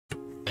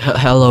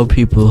Hello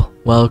people,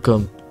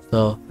 welcome.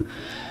 So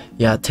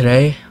yeah,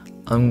 today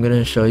I'm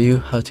gonna show you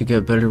how to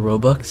get better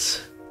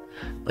Robux.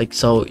 Like,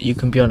 so you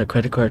can be on a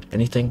credit card,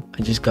 anything.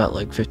 I just got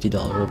like $50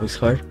 Robux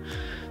card.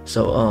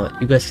 So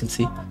you guys can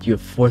see you have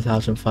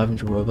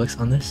 4,500 Robux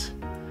on this.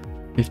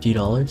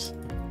 $50.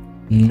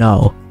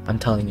 No, I'm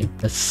telling you,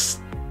 that's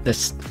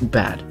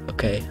bad.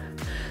 Okay,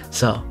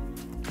 so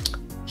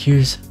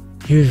here's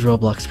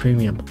Roblox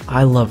Premium.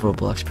 I love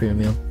Roblox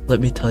Premium. Let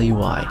me tell you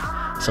why.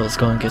 So let's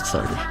go and get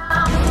started.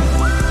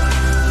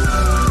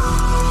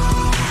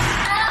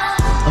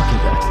 Okay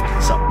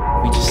guys, so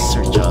we just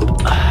search up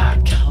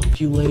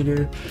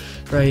calculator,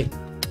 right?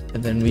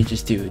 And then we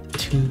just do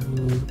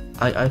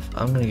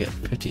I'm gonna get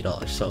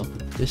 $50. So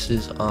this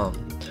is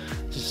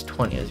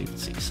 20, as you can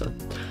see. So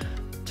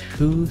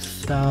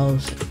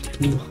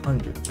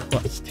 2,200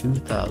 plus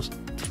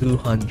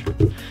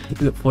 2,200, you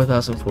get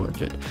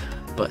 4,400,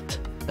 but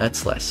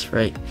that's less,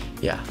 right?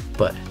 Yeah,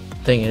 but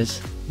thing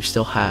is, you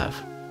still have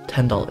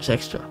 $10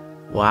 extra.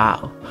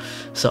 Wow.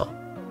 So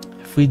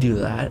if we do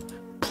that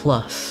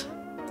plus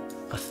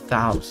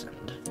 1,000,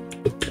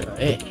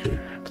 right,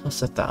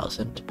 plus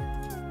 1,000,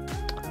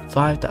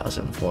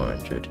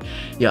 5,400.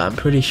 Yeah, I'm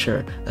pretty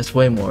sure that's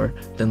way more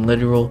than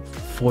literal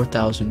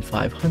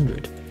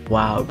 4,500.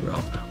 Wow,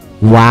 bro.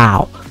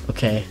 Wow.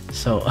 Okay,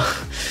 so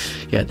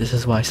yeah, this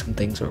is why some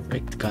things are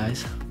rigged,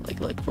 guys,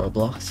 like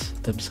Roblox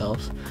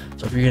themselves.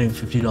 So if you're getting a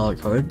 $50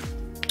 card,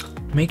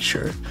 make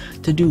sure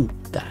to do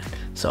that.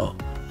 So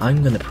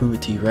I'm gonna prove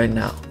it to you right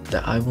now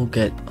that I will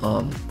get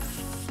how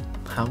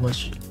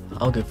much.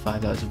 I'll get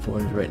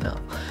 5,400 right now.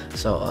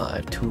 So I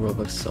have 2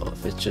 Robux, so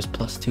if it's just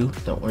plus 2,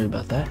 don't worry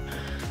about that.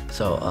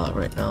 So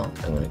right now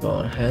I'm gonna go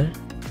ahead,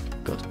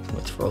 go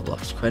with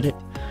Roblox credit.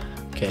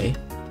 Okay,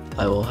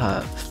 I will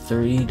have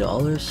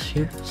 $30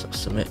 here, so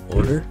submit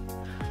order.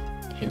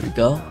 Here we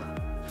go.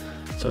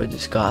 So I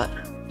just got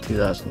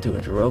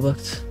 2,200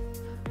 Robux.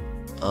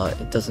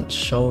 It doesn't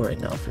show right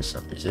now for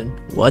some reason.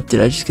 What,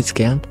 did I just get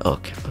scammed?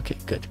 Okay,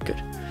 good.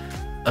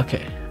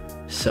 Okay,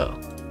 so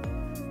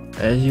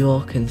as you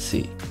all can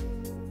see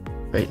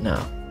right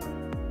now,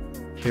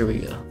 here we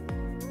go.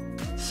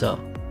 So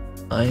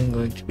I am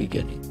going to be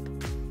getting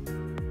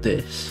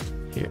this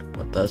here,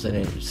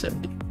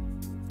 1,870.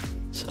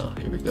 So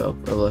here we go,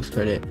 Roblox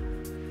credit,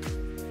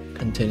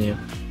 continue,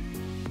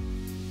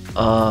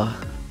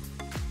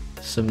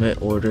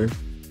 submit order.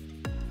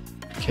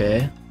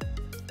 Okay,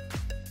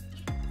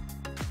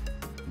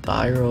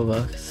 buy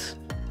Robux,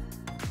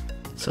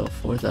 so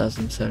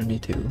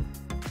 4,072,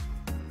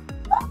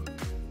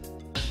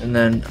 and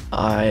then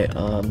I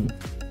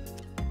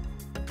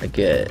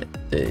get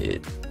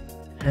the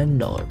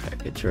 $10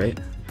 package, right?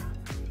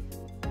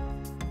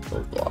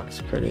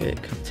 Roblox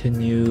credit,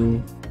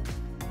 continue,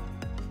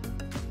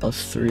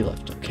 plus 3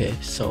 left. Okay,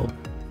 so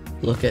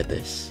look at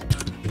this.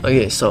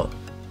 Okay, so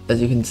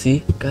as you can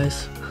see,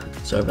 guys,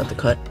 sorry about the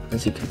cut.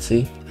 As you can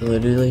see, I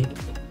literally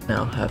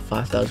now have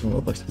 5,000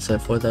 Robux instead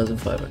of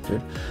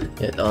 4,500.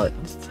 Yeah,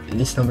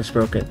 this number's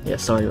broken. Yeah,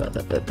 sorry about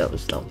that. That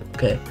was dumb.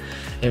 Okay,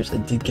 anyways, I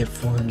did get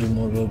 400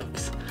 more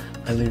Robux.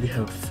 I literally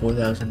have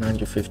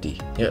 4,950.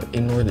 Yeah,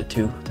 ignore the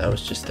 2 that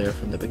was just there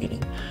from the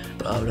beginning.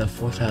 But I would have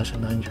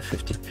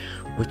 4,950,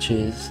 which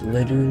is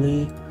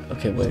literally,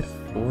 okay, wait,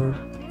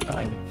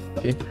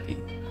 4,950.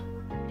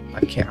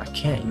 I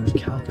can't even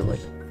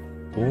calculate.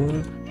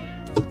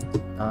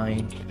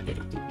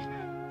 4,950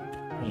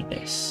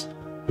 minus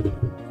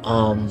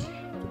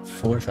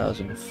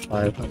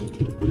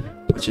 4,500,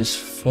 which is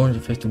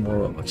 450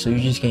 more Robux. So you're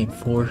just getting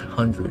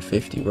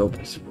 450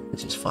 Robux,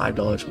 which is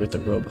 $5 worth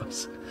of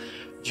Robux,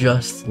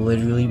 just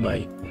literally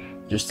by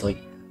just like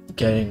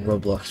getting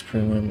Roblox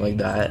Premium like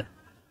that.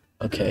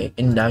 Okay,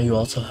 and now you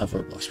also have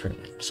Roblox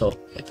Premium. So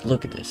like,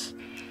 look at this.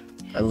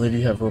 I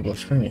literally have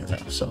Roblox Premium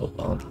now. So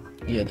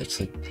yeah, that's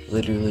like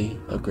literally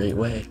a great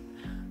way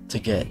to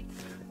get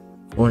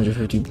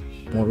 450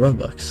 more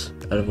Robux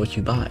out of what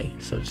you buy.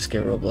 So just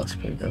get Roblox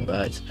Premium,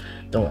 guys.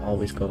 Don't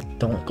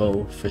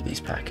go for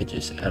these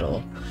packages at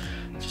all.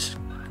 Just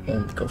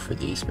only go for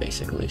these,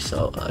 basically.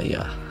 So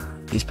yeah,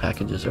 these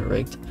packages are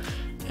rigged,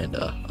 and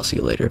I'll see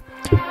you later.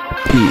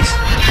 Peace.